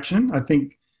giving direction. I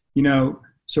think, you know,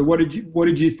 so what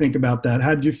did you think about that?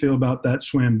 How did you feel about that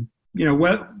swim? You know,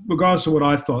 regardless of what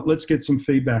I thought, let's get some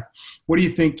feedback. What do you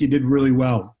think you did really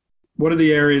well? What are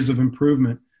the areas of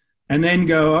improvement? And then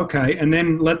go, okay, and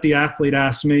then let the athlete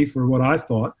ask me for what I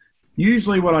thought.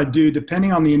 Usually what I do,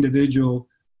 depending on the individual,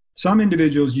 some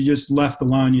individuals you just left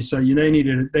alone. You say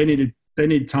they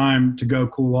need time to go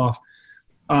cool off.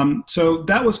 So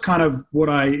that was kind of where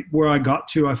I got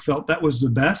to. I felt that was the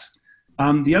best.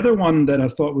 The other one that I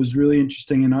thought was really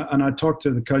interesting, and I talked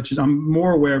to the coaches, I'm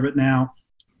more aware of it now,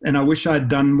 and I wish I'd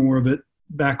done more of it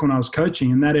back when I was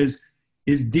coaching, and that is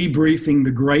debriefing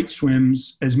the great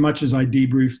swims as much as I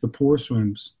debrief the poor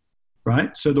swims,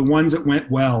 right? So the ones that went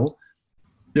well,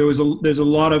 there's a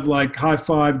lot of like high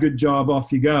five, good job,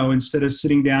 off you go, instead of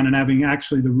sitting down and having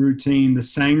actually the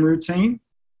same routine.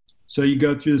 So you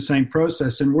go through the same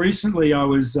process. And recently I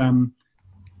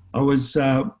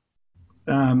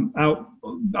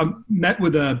met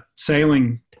with a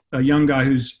young guy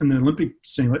who's in the Olympic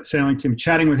sailing team,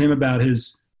 chatting with him about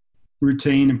his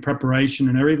routine and preparation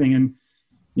and everything. And,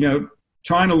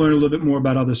 trying to learn a little bit more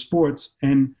about other sports,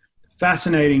 and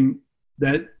fascinating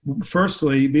that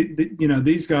firstly,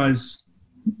 these guys,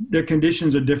 their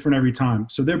conditions are different every time.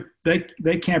 So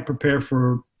they can't prepare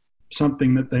for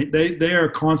something that they are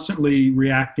constantly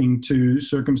reacting to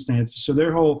circumstances. So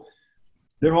their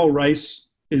whole race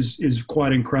is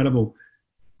quite incredible.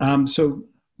 So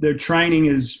their training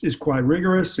is quite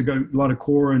rigorous. They've got a lot of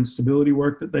core and stability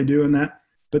work that they do in that.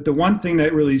 But the one thing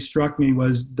that really struck me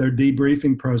was their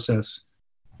debriefing process.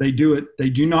 They do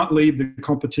not leave the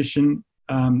competition.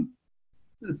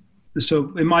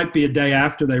 So it might be a day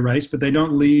after they race, but they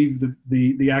don't leave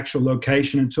the actual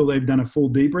location until they've done a full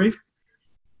debrief.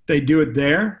 They do it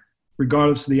there,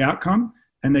 regardless of the outcome,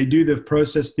 and they do the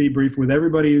process debrief with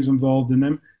everybody who's involved in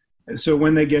them. So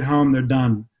when they get home, they're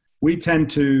done. We tend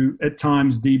to, at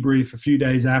times, debrief a few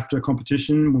days after a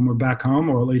competition when we're back home,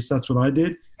 or at least that's what I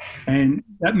did. And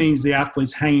that means the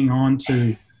athlete's hanging on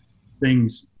to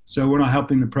things. So we're not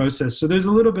helping the process. So there's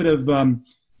a little bit of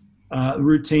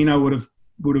routine I would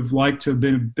have liked to have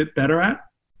been a bit better at,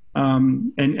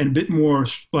 and a bit more,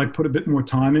 like put a bit more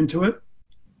time into it.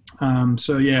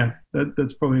 So yeah,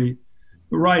 that's probably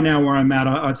right now where I'm at.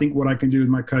 I think what I can do with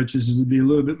my coaches is to be a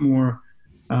little bit more,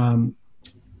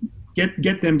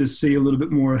 get them to see a little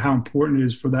bit more how important it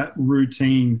is for that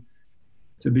routine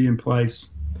to be in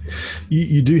place.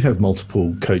 You do have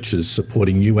multiple coaches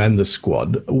supporting you and the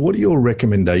squad. What are your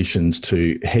recommendations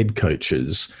to head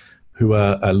coaches who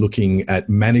are looking at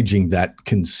managing that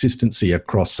consistency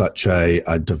across such a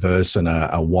diverse and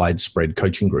a widespread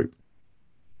coaching group?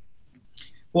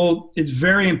 Well, it's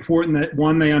very important that,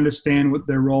 one, they understand what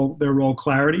their role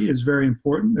clarity is very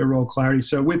important, their role clarity.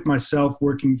 So with myself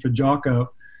working for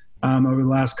Jocko over the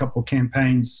last couple of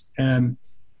campaigns, and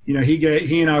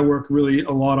he and I work really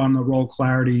a lot on the role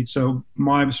clarity. So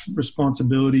my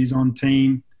responsibilities on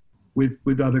team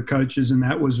with other coaches, and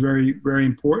that was very, very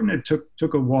important. It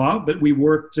took a while, but we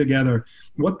worked together.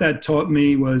 What that taught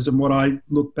me was, and what I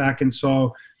look back and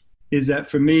saw, is that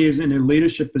for me, as in a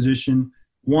leadership position,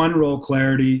 1, role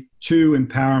clarity, 2,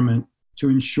 empowerment, to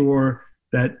ensure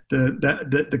that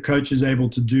the coach is able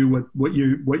to do what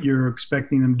you're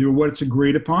expecting them to do, or what it's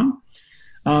agreed upon.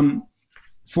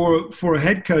 For a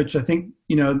head coach, I think,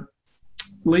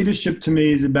 leadership to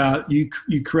me is about you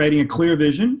creating a clear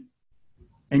vision,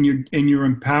 and you're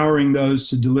empowering those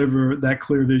to deliver that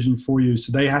clear vision for you.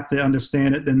 So they have to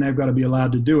understand it, then they've got to be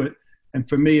allowed to do it. And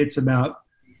for me, it's about,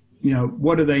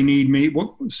 what do they need me?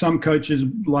 Some coaches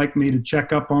like me to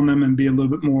check up on them and be a little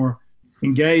bit more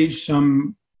engaged.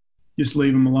 Some just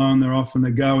leave them alone. They're off when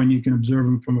they go, and you can observe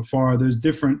them from afar. There's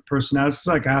different personalities. It's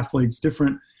like athletes,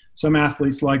 different. Some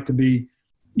athletes like to be,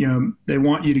 they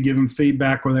want you to give them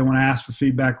feedback, or they want to ask for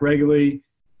feedback regularly.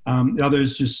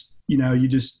 Others just, you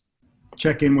just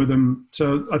check in with them.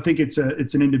 So I think it's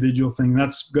an individual thing.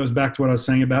 That goes back to what I was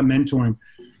saying about mentoring.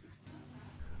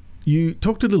 You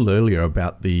talked a little earlier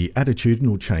about the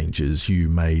attitudinal changes you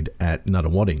made at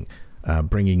Nunawading,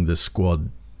 bringing the squad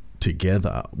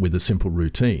together with a simple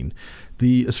routine.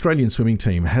 The Australian swimming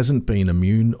team hasn't been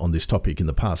immune on this topic in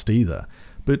the past either.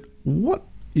 But what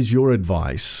is your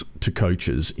advice to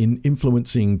coaches in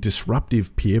influencing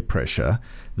disruptive peer pressure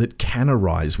that can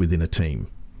arise within a team?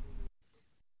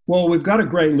 Well, we've got a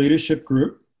great leadership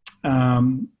group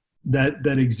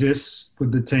that exists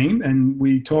with the team, and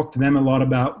we talk to them a lot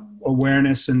about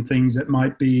awareness and things that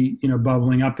might be,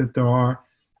 bubbling up, if there are,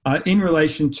 in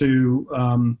relation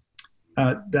to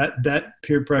that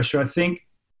peer pressure. I think,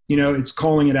 it's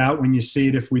calling it out when you see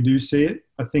it, if we do see it.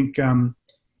 I think,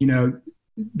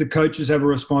 the coaches have a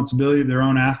responsibility of their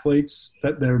own athletes,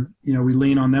 that they're, we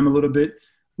lean on them a little bit.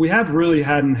 We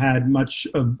hadn't had much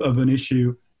of an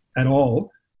issue at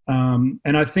all. And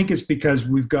I think it's because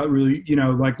we've got really,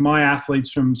 like my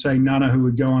athletes from, say, Nana, who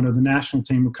would go onto the national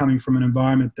team, were coming from an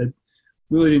environment that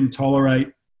really didn't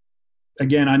tolerate.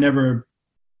 Again, I never,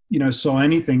 saw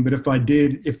anything, but if I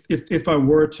did, if I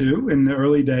were to, in the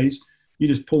early days, you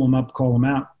just pull them up, call them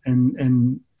out.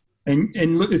 And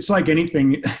look, it's like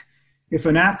anything. If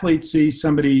an athlete sees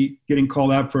somebody getting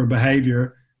called out for a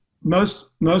behavior, most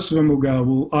of them will go,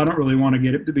 well, I don't really want to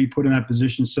get it to be put in that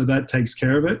position, so that takes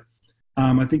care of it.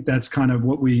 I think that's kind of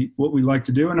what we like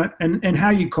to do, and how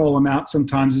you call them out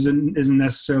sometimes isn't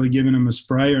necessarily giving them a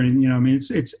spray or anything.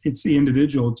 It's the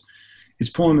individual. is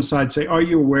pull them aside, say, are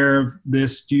you aware of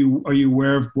this? Are you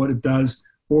aware of what it does?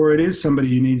 Or it is somebody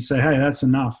you need to say, hey, that's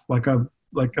enough. I'm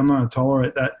not going to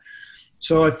tolerate that.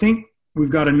 So I think we've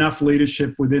got enough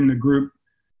leadership within the group,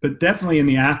 but definitely in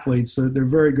the athletes. They're a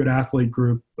very good athlete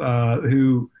group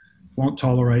who won't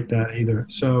tolerate that either.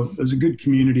 So there's a good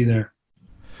community there.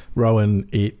 Rohan,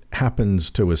 it happens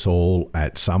to us all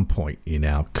at some point in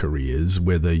our careers,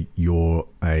 whether you're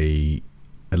a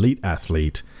elite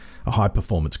athlete, a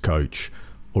high-performance coach,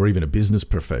 or even a business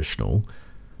professional.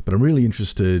 But I'm really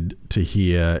interested to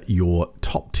hear your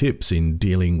top tips in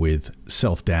dealing with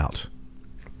self-doubt.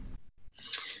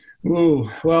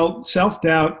 Ooh, well,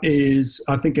 self-doubt is,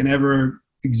 I think, an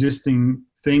ever-existing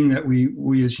thing that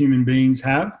we as human beings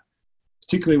have,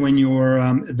 particularly when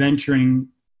you're venturing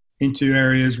into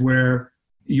areas where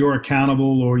you're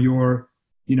accountable, or you're,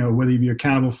 whether you're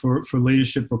accountable for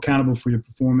leadership or accountable for your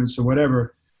performance or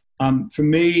whatever. For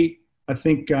me, I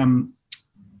think I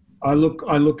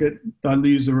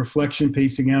use the reflection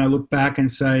piece again. I look back and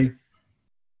say,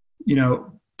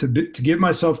 to give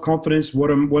myself confidence,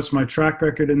 what's my track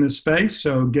record in this space?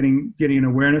 So getting an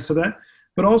awareness of that,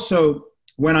 but also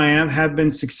when I have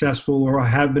been successful, or I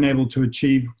have been able to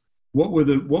achieve, what were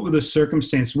the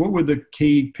circumstances? What were the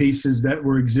key pieces that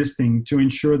were existing to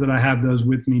ensure that I have those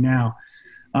with me now?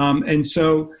 And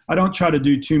so I don't try to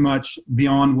do too much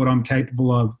beyond what I'm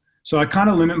capable of. So I kind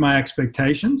of limit my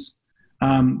expectations,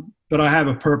 but I have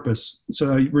a purpose.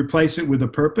 So I replace it with a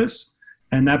purpose,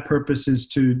 and that purpose is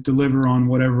to deliver on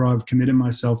whatever I've committed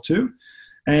myself to.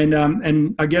 And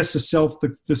I guess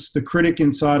the critic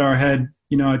inside our head,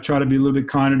 I try to be a little bit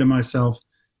kinder to myself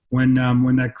when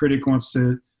that critic wants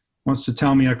to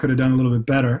tell me I could have done a little bit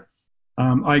better.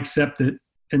 I accept it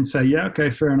and say, yeah,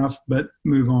 okay, fair enough, but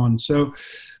move on. So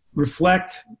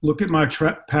reflect, look at my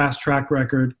past track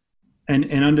record,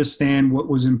 and understand what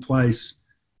was in place,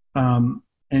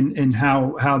 and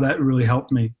how that really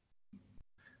helped me.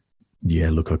 Yeah,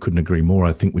 look, I couldn't agree more.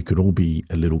 I think we could all be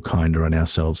a little kinder on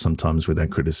ourselves sometimes with our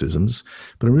criticisms.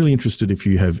 But I'm really interested if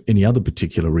you have any other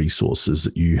particular resources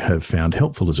that you have found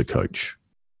helpful as a coach.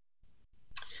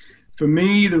 For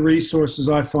me, the resources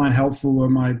I find helpful are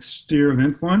my sphere of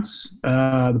influence,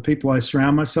 the people I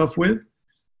surround myself with.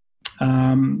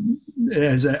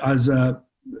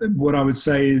 What I would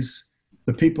say is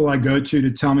the people I go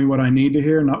to tell me what I need to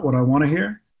hear, not what I want to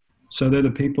hear. So they're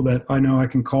the people that I know I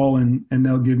can call, and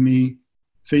they'll give me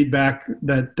feedback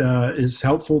that is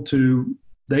helpful to,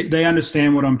 they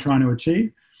understand what I'm trying to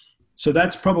achieve. So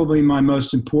that's probably my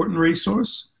most important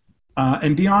resource.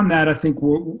 And beyond that, I think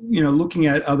we're, looking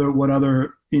at what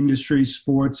other industries,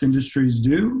 sports industries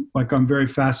do. Like, I'm very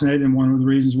fascinated, and one of the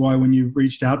reasons why when you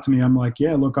reached out to me, I'm like,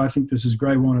 yeah, look, I think this is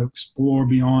great. I want to explore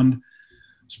beyond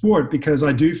sport, because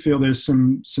I do feel there's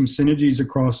some synergies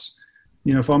across.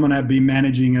 If I'm going to be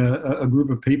managing a group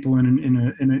of people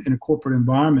in a corporate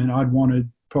environment, I'd want to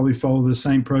probably follow the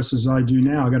same process I do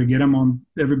now. I got to get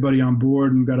everybody on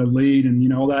board, and got to lead,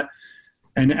 and all that,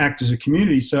 and act as a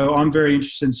community. So I'm very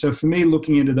interested. So for me,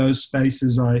 looking into those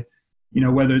spaces,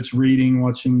 whether it's reading,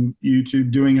 watching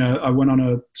YouTube, I went on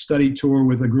a study tour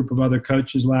with a group of other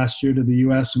coaches last year to the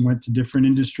US, and went to different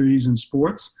industries and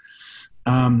sports.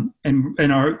 And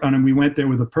we went there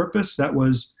with a purpose that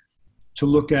was to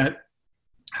look at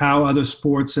how other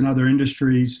sports and other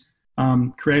industries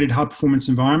created high performance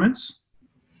environments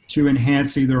to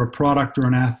enhance either a product or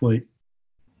an athlete.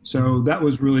 So that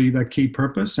was really the key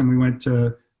purpose. And we went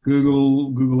to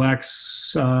Google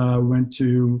X, went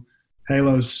to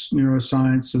Halos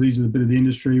Neuroscience. So these are a bit of the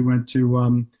industry. Went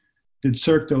to, did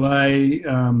Cirque du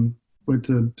Soleil, went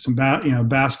to some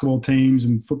basketball teams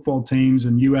and football teams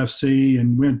and UFC,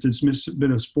 and went to a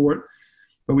bit of sport.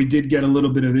 But we did get a little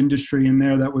bit of industry in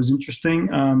there that was interesting.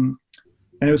 And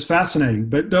it was fascinating.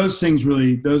 But those things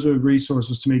those are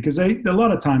resources to me, because a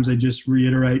lot of times they just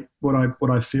reiterate what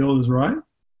I feel is right.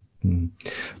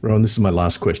 Rohan, this is my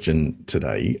last question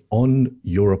today. On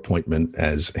your appointment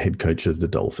as head coach of the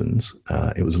Dolphins,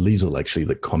 it was Liesl actually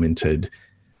that commented,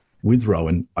 with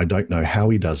Rohan, I don't know how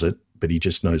he does it, but he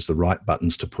just knows the right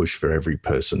buttons to push for every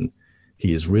person.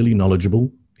 He is really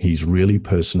knowledgeable. He's really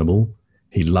personable.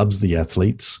 He loves the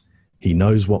athletes. He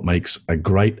knows what makes a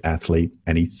great athlete,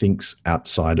 and he thinks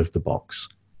outside of the box.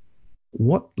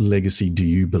 What legacy do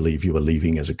you believe you are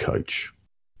leaving as a coach?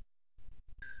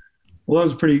 Well, that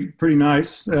was a pretty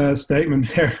nice statement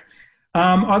there.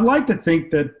 I'd like to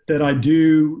think that I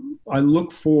do. I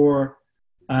look for.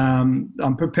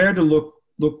 I'm prepared to look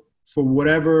for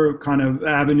whatever kind of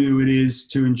avenue it is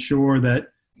to ensure that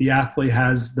the athlete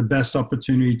has the best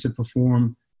opportunity to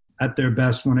perform at their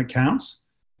best when it counts.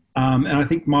 And I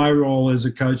think my role as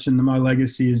a coach and my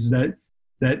legacy is that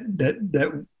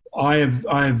that I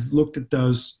have looked at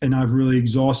those and I've really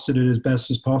exhausted it as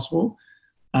best as possible,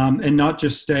 and not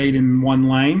just stayed in one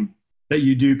lane. That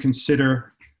you do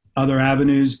consider other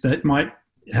avenues that might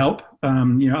help.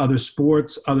 Other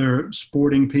sports, other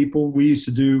sporting people. We used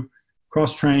to do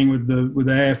cross training with the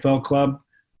AFL club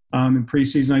in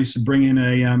preseason. I used to bring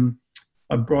in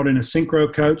I brought in a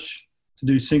synchro coach to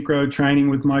do synchro training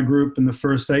with my group in the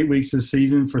first 8 weeks of the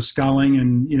season for sculling.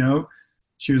 And,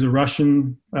 she was a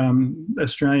Russian,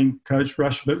 Australian coach,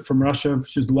 but from Russia.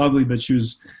 She was lovely, but she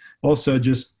was also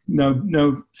just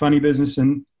no funny business.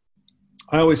 And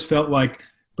I always felt like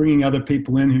bringing other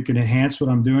people in who can enhance what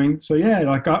I'm doing. So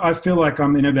yeah, I feel like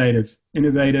I'm innovative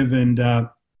and,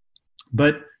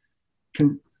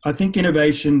 I think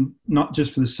innovation, not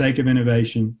just for the sake of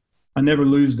innovation. I never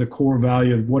lose the core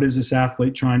value of what is this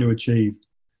athlete trying to achieve,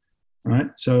 right?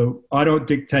 So I don't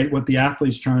dictate what the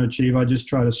athlete's trying to achieve. I just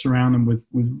try to surround them with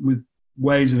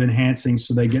ways of enhancing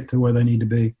so they get to where they need to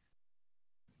be.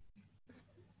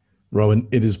 Rohan,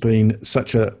 it has been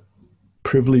such a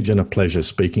privilege and a pleasure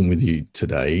speaking with you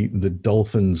today. The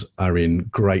Dolphins are in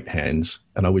great hands,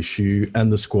 and I wish you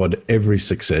and the squad every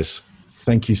success.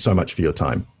 Thank you so much for your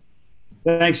time.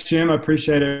 Thanks, Jim. I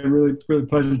appreciate it. Really, really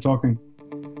pleasure talking.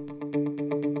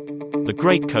 The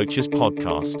Great Coaches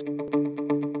Podcast.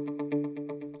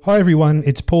 Hi everyone,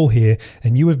 it's Paul here,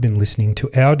 and you have been listening to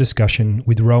our discussion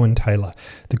with Rohan Taylor,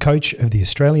 the coach of the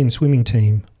Australian swimming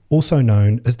team, also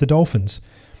known as the Dolphins.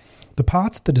 The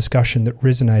parts of the discussion that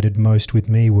resonated most with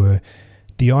me were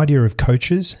the idea of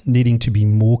coaches needing to be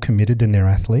more committed than their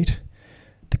athlete,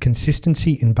 the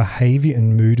consistency in behaviour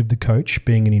and mood of the coach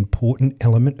being an important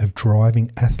element of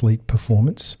driving athlete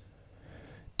performance,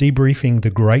 debriefing the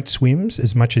great swims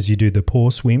as much as you do the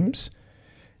poor swims,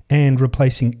 and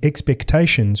replacing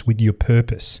expectations with your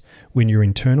purpose when your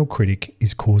internal critic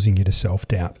is causing you to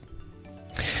self-doubt.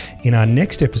 In our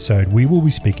next episode, we will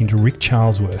be speaking to Rick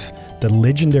Charlesworth, the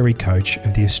legendary coach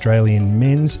of the Australian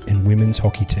men's and women's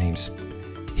hockey teams.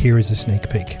 Here is a sneak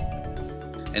peek.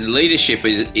 And leadership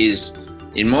is,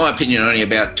 in my opinion, only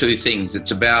about two things.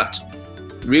 It's about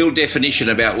real definition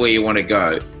about where you want to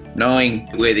go, knowing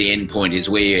where the end point is,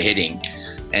 where you're heading.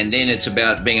 And then it's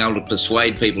about being able to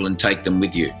persuade people and take them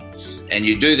with you. And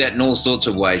you do that in all sorts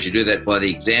of ways. You do that by the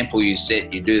example you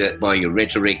set. You do that by your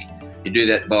rhetoric. You do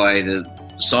that by the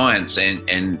science and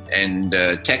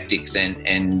tactics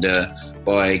and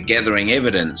by gathering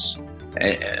evidence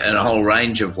and a whole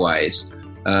range of ways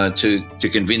to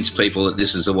convince people that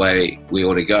this is the way we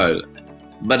ought to go.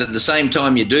 But at the same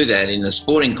time you do that in the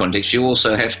sporting context, you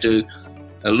also have to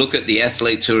look at the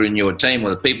athletes who are in your team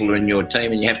or the people who are in your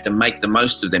team, and you have to make the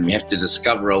most of them. You have to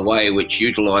discover a way which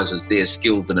utilises their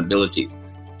skills and abilities.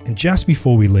 And just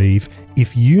before we leave,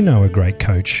 if you know a great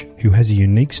coach who has a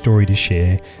unique story to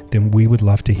share, then we would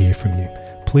love to hear from you.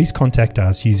 Please contact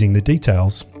us using the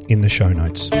details in the show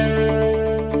notes.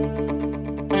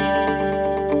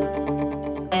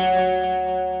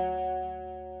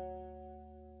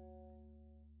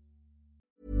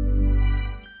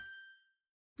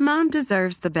 Mom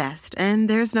deserves the best, and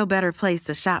there's no better place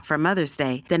to shop for Mother's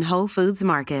Day than Whole Foods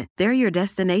Market. They're your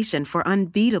destination for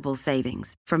unbeatable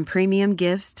savings, from premium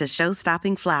gifts to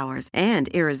show-stopping flowers and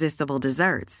irresistible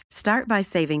desserts. Start by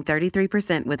saving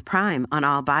 33% with Prime on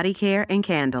all body care and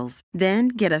candles. Then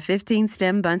get a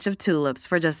 15-stem bunch of tulips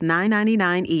for just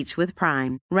 $9.99 each with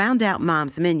Prime. Round out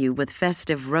Mom's menu with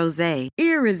festive rosé,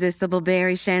 irresistible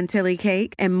berry chantilly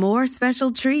cake, and more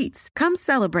special treats. Come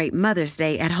celebrate Mother's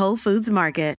Day at Whole Foods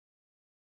Market.